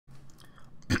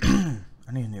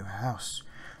I need a new house.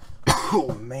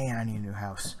 Oh man, I need a new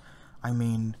house. I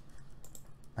mean,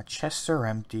 my chests are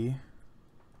empty.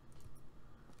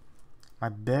 My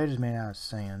bed is made out of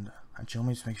sand. Actually, let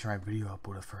me just make sure my video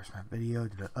uploaded first. My video,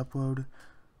 did it upload?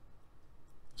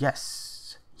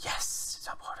 Yes! Yes! It's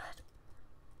uploaded.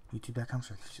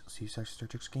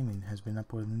 YouTube.com/Stertrix Gaming has been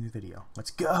uploaded a new video.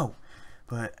 Let's go!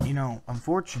 But, you know,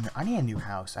 unfortunately, I need a new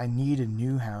house. I need a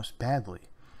new house badly.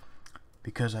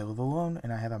 Because I live alone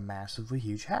and I have a massively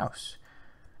huge house.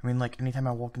 I mean, like, anytime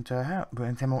I walk into a house,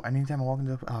 anytime I walk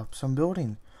into some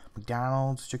building,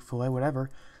 McDonald's, Chick-fil-A,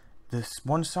 whatever, this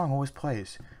one song always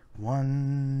plays.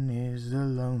 1 is the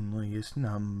loneliest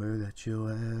number that you'll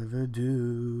ever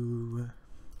do.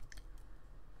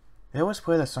 They always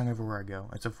play that song everywhere I go.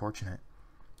 It's unfortunate.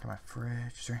 Got my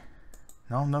fridge.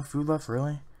 No food left,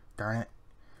 really? Darn it.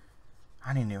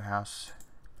 I need a new house.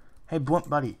 Hey, blimp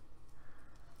buddy.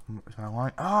 Where's my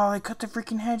lawn? Oh, they cut the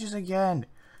freaking hedges again.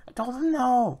 I told them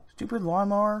no. Stupid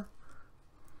lawnmower.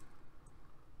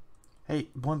 Hey,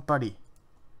 blimp buddy.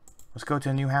 Let's go to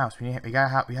a new house. We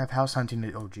have house hunting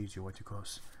to. Oh, jeez, you're way too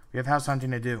close. We have house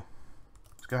hunting to do.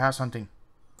 Let's go house hunting.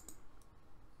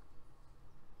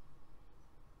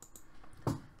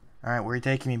 All right, where are you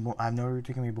taking me? I know where you're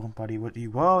taking me, blimp buddy. What do you?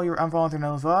 Whoa, I'm falling through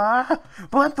nose. Ah,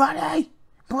 blimp buddy,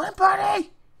 blimp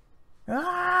buddy.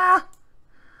 Ah,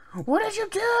 what did you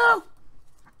do?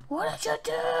 What did you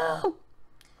do?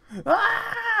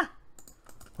 Ah.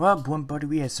 Well, blimp buddy,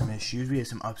 we had some issues. We had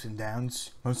some ups and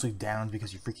downs. Mostly downs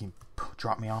because you freaking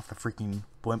dropped me off the freaking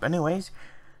blimp. Anyways,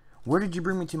 where did you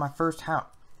bring me to my first house?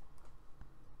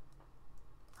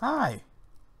 Hi.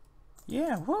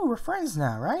 Yeah, whoa, we're friends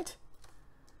now, right?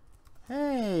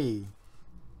 Hey.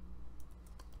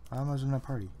 I was in that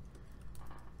party.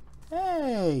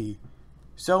 Hey.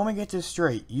 So let me get this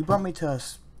straight. You brought me to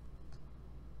us.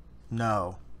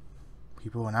 No.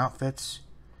 People in outfits.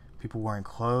 People wearing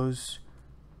clothes.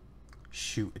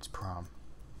 Shoot, it's prom.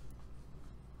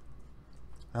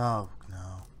 Oh,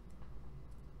 no.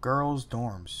 Girls'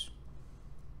 dorms.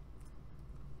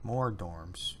 More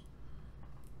dorms.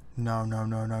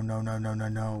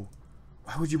 No.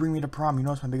 Why would you bring me to prom? You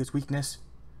know it's my biggest weakness.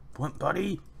 Blimp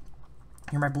buddy.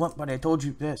 You're my blimp buddy. I told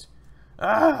you this.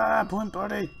 Ah, blimp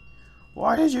buddy.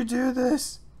 Why did you do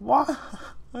this? Why?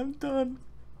 I'm done.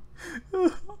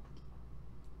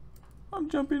 I'm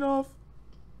jumping off.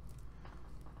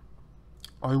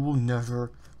 I will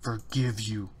never forgive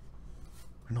you.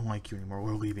 I don't like you anymore.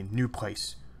 We're leaving. New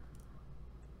place.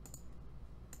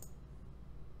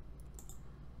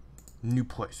 New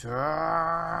place.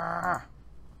 Ah,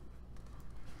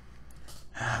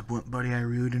 blimp buddy, I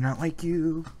really do not like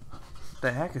you. What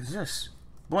the heck is this?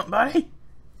 Blimp buddy?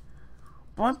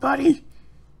 Blimp buddy?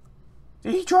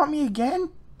 Did he drop me again?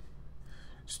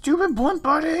 Stupid blimp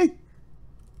buddy!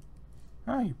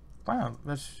 Oh, wow,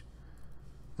 that's...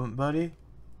 Blimp buddy?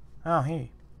 Oh, hey.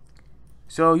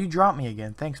 So, you dropped me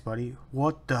again. Thanks, buddy.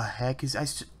 What the heck is...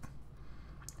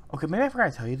 Okay, maybe I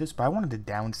forgot to tell you this, but I wanted to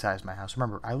downsize my house.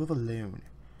 Remember, I live alone.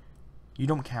 You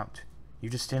don't count. You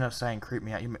just stand outside and creep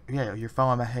me out. You're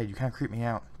following my head. You kind of creep me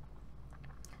out.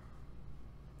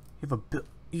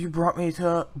 You brought me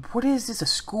to... What is this, a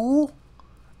school?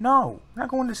 No, we're not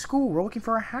going to school. We're looking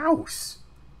for a house.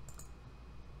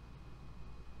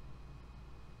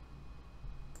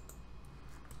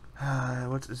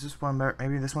 Is this one better?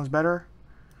 Maybe this one's better?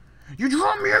 You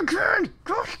dropped me again!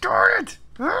 Don't start it!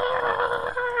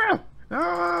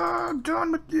 I'm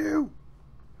done with you!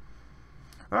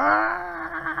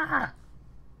 Alright,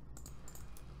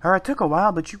 it took a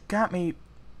while, but you got me.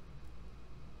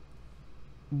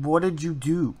 What did you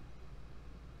do?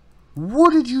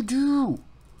 What did you do?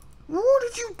 What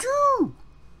did you do?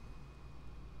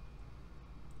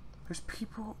 There's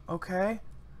people, okay.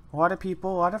 A lot of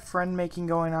people, a lot of friend making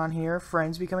going on here.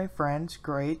 Friends becoming friends,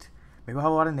 great. Maybe we'll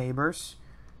have a lot of neighbors.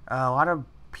 A lot of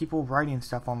people writing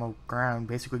stuff on the ground,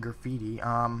 basically graffiti.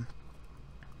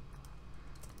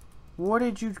 What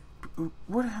did you...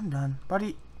 What have I done?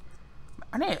 Buddy,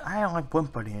 I don't like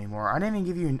Blimp Buddy anymore. I didn't even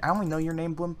give you... I only know your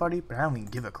name, Blimp Buddy, but I don't even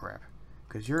give a crap.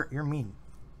 Because you're mean.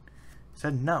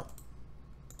 Said no.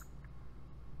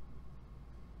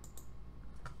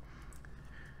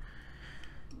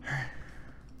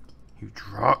 You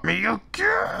dropped me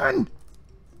again!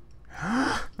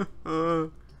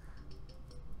 Oh,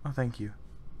 thank you.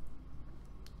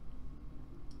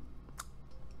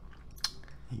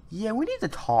 Yeah, we need to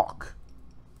talk.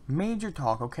 Major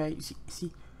talk, okay?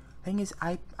 See, thing is,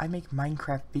 I make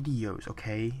Minecraft videos,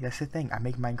 okay? That's the thing. I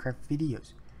make Minecraft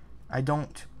videos. I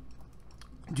don't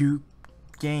do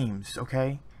games,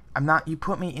 okay? I'm not... You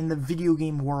put me in the video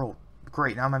game world.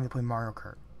 Great, now I'm having to play Mario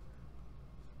Kart.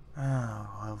 Oh,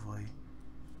 lovely.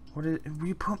 What did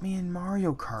you put me in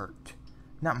Mario Kart?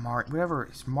 Not Mario, whatever.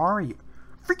 It's Mario.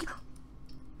 Freaking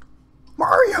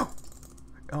Mario!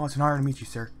 Oh, it's an honor to meet you,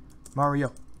 sir.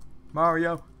 Mario.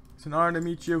 Mario. It's an honor to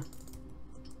meet you.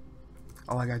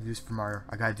 Oh, I gotta do this for Mario.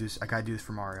 I gotta do this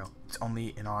for Mario. It's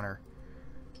only an honor.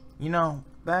 You know,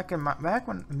 back in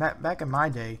my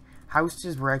day,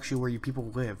 houses were actually where people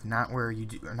live, not where you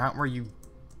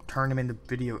turn them into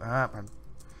video.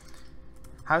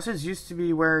 Houses used to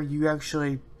be where you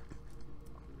actually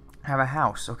have a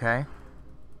house, okay?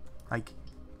 Like,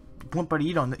 buddy,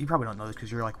 you probably don't know this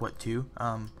because you're like what, 2?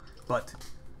 But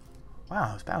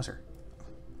wow, it's Bowser.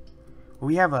 Well,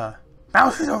 we have a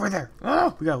Bowser's over there.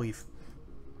 Oh, we gotta leave.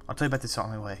 I'll tell you about this on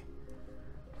my way.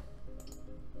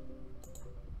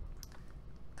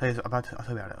 I'll tell you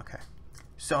about it. Okay.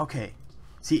 So, okay.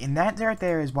 See, and that right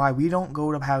there is why we don't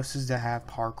go to houses that have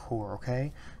parkour,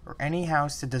 okay? Or any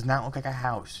house that does not look like a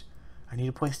house. I need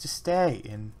a place to stay,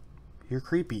 and you're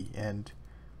creepy, and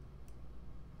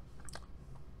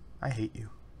I hate you.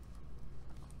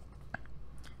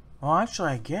 Well,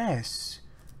 actually, I guess.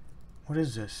 What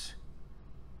is this?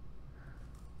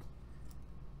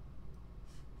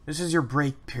 This is your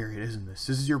break period, isn't this?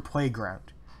 This is your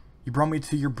playground. You brought me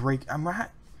to your break.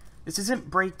 This isn't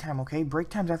break time, okay? Break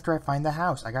time's after I find the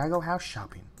house. I gotta go house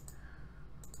shopping.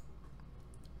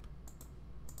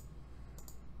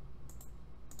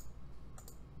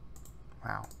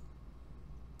 Wow.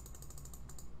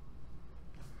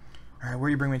 Alright, where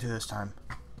do you bring me to this time?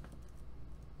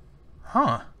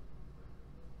 Huh.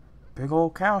 Big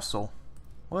old castle.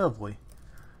 Lovely.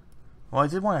 Well, I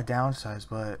did want to downsize,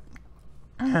 but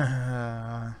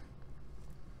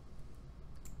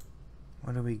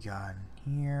what do we got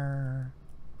in here?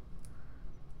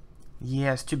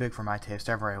 Yeah, it's too big for my taste.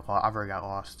 I've already got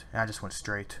lost. And I just went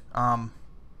straight. Alright,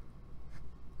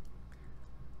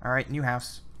 new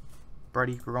house.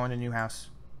 Buddy, we're going to new house.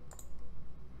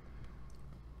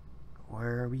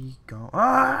 Where are we going?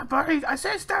 Ah, buddy, I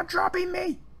said stop dropping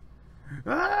me!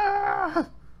 Ah!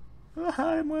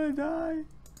 I'm gonna die.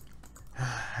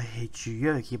 I hate you. You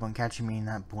gotta keep on catching me in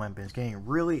that blimp. It's getting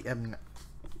really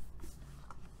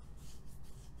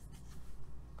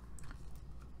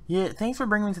Yeah, thanks for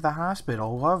bringing me to the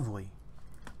hospital. Lovely.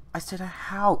 I said a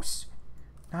house,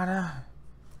 not a.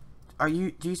 Are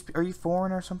you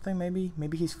foreign or something?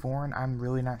 Maybe he's foreign. I'm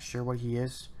really not sure what he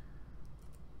is.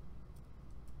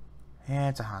 Yeah,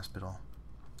 it's a hospital.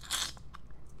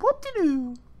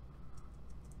 Whoop-de-doo.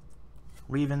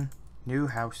 Leaving. New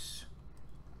house.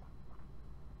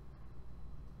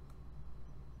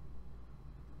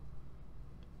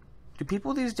 Do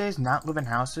people these days not live in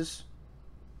houses?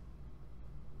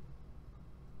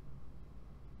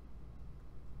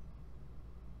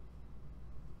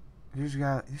 There's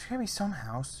gotta be some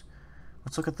house.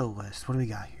 Let's look at the list. What do we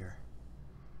got here?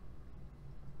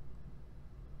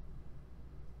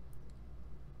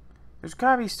 There's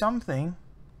gotta be something.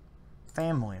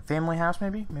 Family house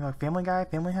maybe? Maybe like Family Guy,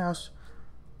 family house.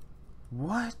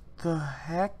 What the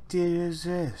heck is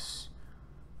this?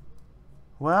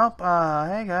 Well,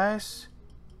 hey guys.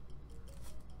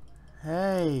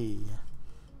 Hey.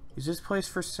 Is this place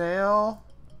for sale?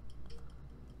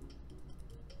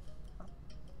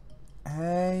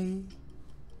 Hey.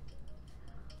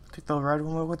 Take the red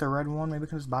one, with the red one. Maybe we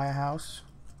can just buy a house.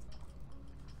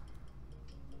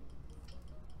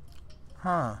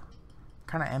 Huh.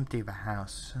 Kind of empty of a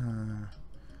house.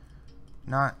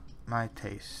 Not my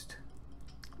taste.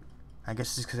 I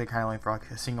guess it's because I kind of went for like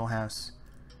a single house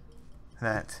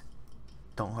that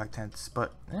don't look like tents.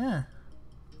 But, yeah.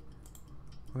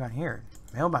 What we got here?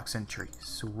 Mailbox entry.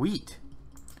 Sweet.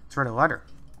 Let's write a letter.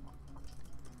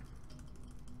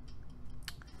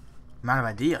 I'm out of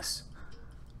ideas.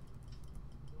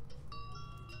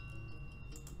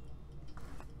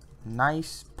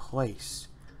 Nice place.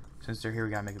 Since they're here,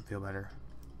 we gotta make it feel better.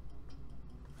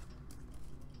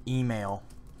 Email.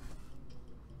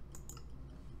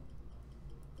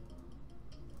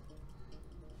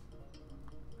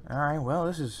 Alright, well,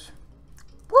 this is...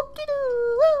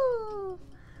 Whoop-de-doo! Woo!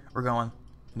 We're going.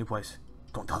 New place.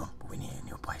 Don't tell them, but we need a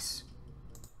new place.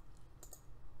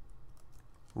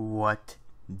 What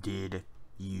did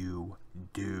you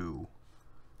do?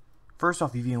 First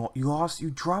off,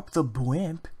 you dropped the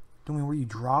blimp. Don't know where you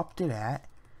dropped it at.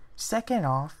 Second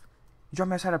off, you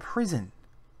dropped me outside of prison.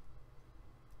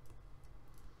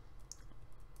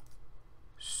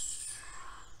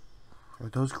 Are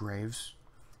those graves?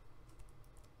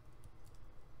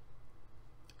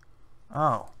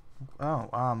 Oh.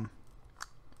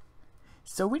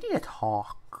 So we need to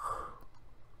talk.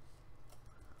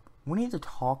 We need to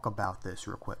talk about this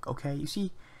real quick, okay? You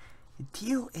see,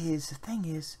 the thing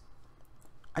is,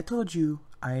 I told you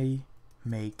I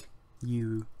make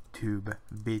YouTube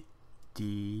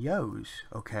videos,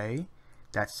 okay?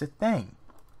 That's the thing.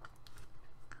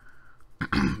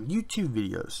 YouTube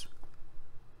videos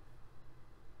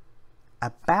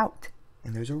about,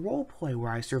 and there's a role play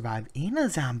where I survive in a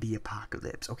zombie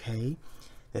apocalypse, okay?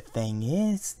 The thing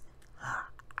is,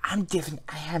 I'm different.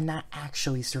 I have not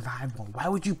actually survived one. Why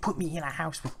would you put me in a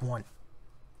house with one?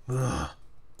 Ugh.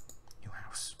 New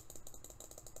house.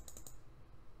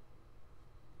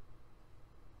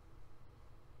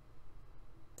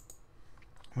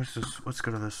 What's this? Let's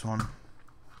go to this one.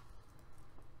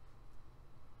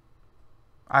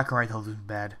 I can write the this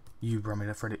bad. You brought me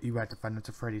to Freddy. You had to find it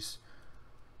to Freddy's.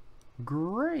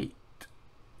 Great.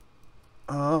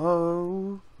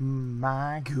 Oh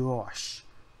my gosh.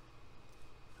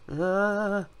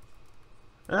 I'm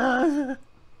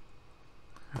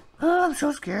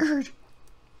so scared.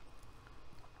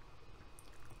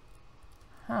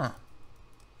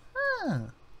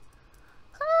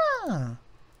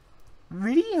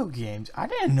 Video games. I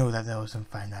didn't know that was in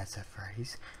Five Nights at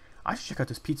Freddy's. I should check out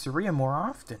this pizzeria more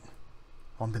often.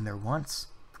 I've been there once.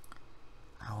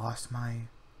 I lost my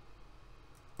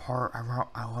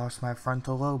I lost my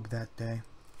frontal lobe that day.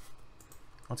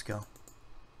 Let's go.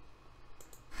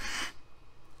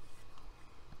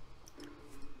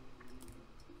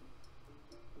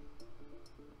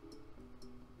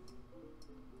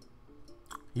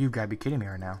 You've got to be kidding me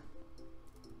right now.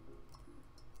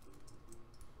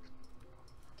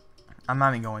 I'm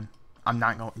not even going. I'm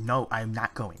not going. No, I'm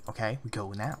not going. Okay? We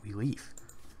go now. We leave.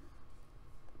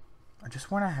 I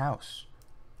just want a house.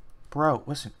 Bro,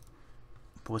 listen.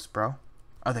 Listen, bro.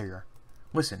 Oh, there you are.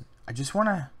 Listen, I just want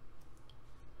a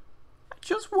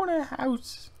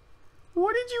house.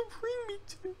 What did you bring me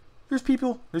to? There's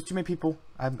people. There's too many people.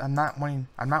 I'm not wanting.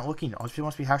 I'm not looking. All these people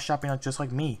must be house shopping just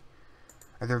like me.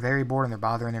 Or they're very bored and they're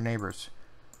bothering their neighbors.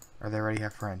 Or they already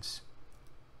have friends.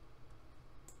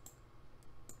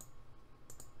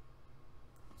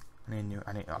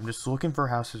 I'm just looking for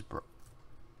houses, bro.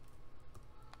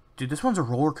 Dude, this one's a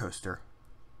roller coaster.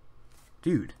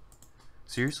 Dude.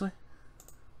 Seriously?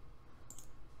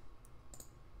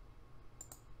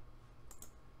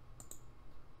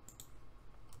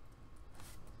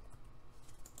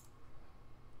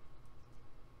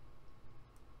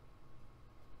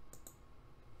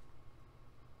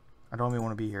 I don't even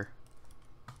want to be here.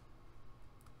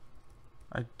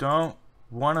 I don't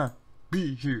want to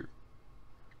be here.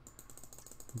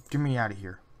 Get me out of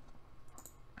here.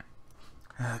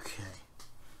 Okay.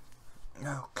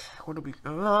 Okay, what do we...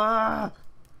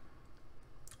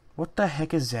 What the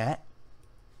heck is that?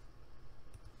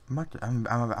 I'm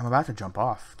about to jump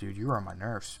off, dude. You're on my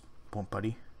nerves, blimp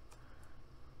buddy.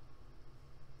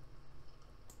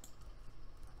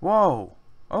 Whoa.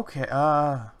 Okay,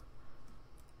 the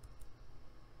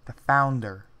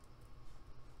founder.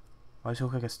 Why does he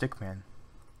look like a stick man?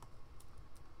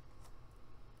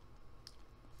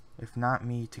 If not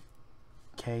me to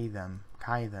K them.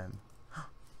 KK?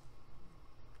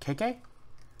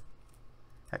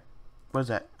 What is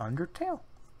that? Undertale?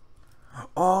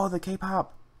 Oh, the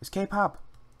K-pop. It's K-pop.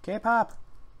 K-pop.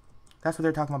 That's what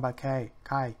they're talking about. Kai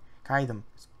them.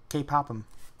 K-pop them.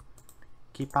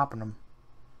 Keep popping them.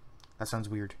 That sounds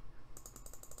weird.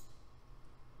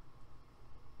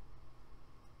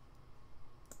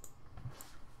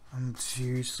 I'm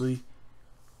seriously.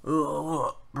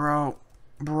 Ugh, bro.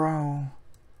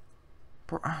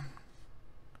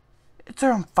 It's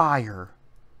on fire.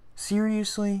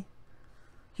 Seriously?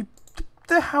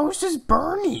 The house is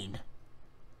burning.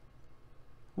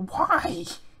 Why?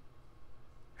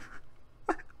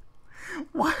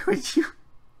 Why would you?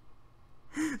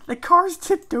 The car's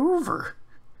tipped over.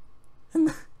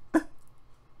 And I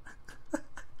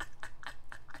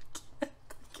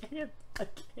can't.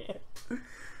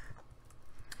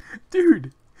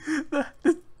 Dude,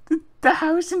 the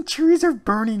house and trees are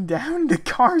burning down. The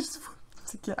car's...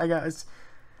 I got this.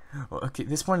 Well, okay,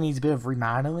 this one needs a bit of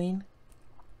remodeling.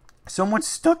 Someone's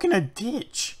stuck in a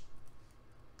ditch.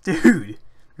 Dude,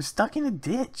 they're stuck in a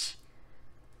ditch.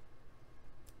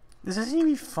 This isn't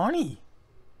even funny.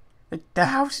 The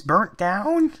house burnt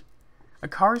down. A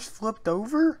car's flipped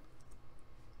over.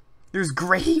 There's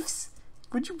graves.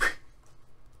 Would you...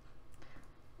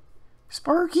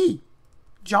 Sparky.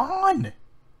 John.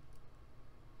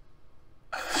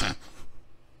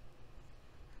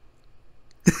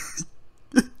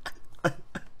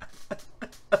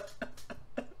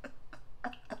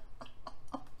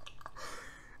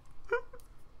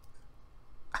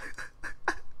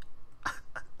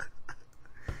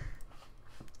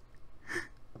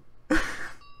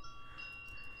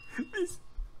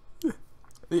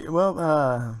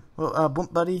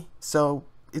 Blimp buddy. So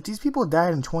if these people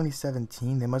died in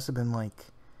 2017, they must have been like,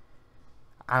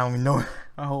 I don't even know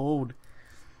how old.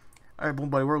 All right,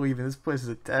 Blimp buddy, we're leaving. This place is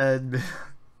a tad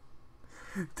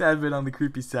bit on the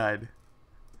creepy side.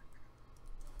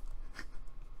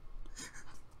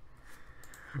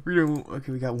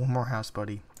 Okay, we got one more house,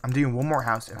 buddy. I'm doing one more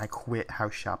house, and I quit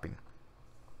house shopping.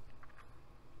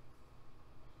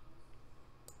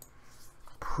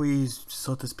 Please, just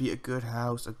let this be a good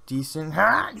house, a decent...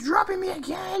 dropping me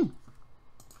again!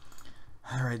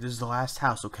 Alright, this is the last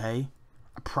house, okay?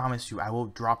 I promise you, I will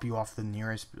drop you off the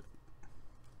nearest...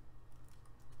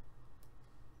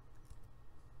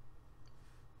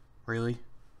 Really?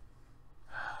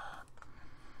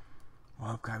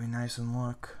 Well, gotta be nice and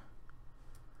look.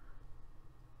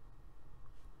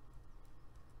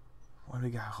 What do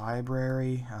we got?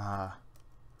 Library?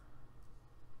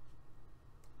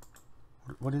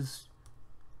 What is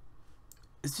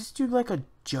this dude like a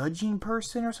judging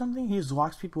person or something? He just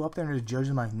locks people up there and just judges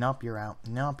them like, nope, you're out.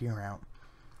 Nope, you're out.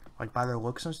 Like by their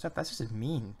looks and stuff. That's just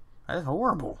mean. That's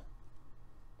horrible.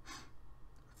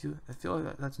 I feel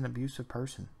like that's an abusive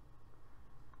person.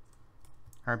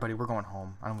 Alright, buddy, we're going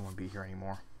home. I don't want to be here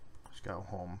anymore. Let's go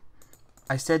home.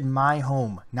 I said my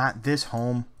home, not this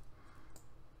home.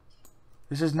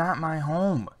 This is not my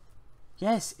home.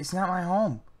 Yes, it's not my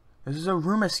home. This is a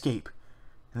room escape.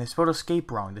 And they spelled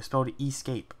escape wrong. They spelled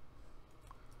escape.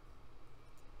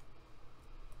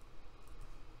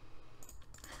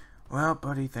 Well,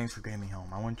 buddy, thanks for getting me home.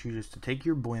 I want you just to take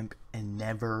your blimp and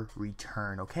never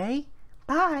return, okay?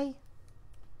 Bye!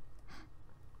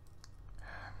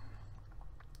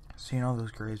 Seeing all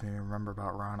those graves made me remember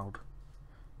about Ronald.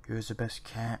 He was the best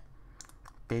cat,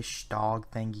 fish, dog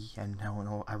thingy, and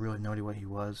I really no idea what he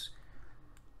was.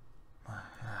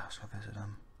 Let's go visit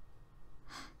him.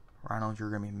 Ronald, you're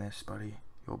gonna be missed, buddy.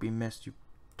 You'll be missed, you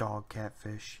dog,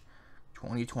 catfish.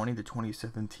 2020 to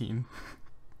 2017.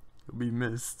 You'll be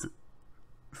missed.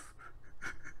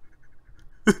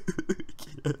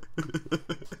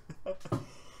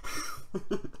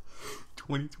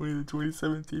 2020 to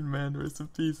 2017, man. Rest in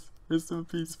peace. Rest in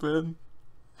peace, man.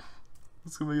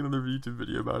 Let's go make another YouTube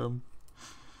video about him.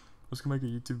 Let's go make a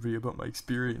YouTube video about my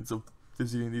experience of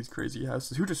visiting these crazy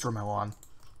houses. Who destroyed my lawn?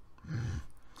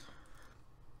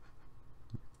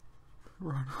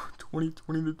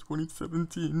 2020 to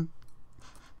 2017.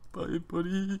 Bye,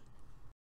 buddy.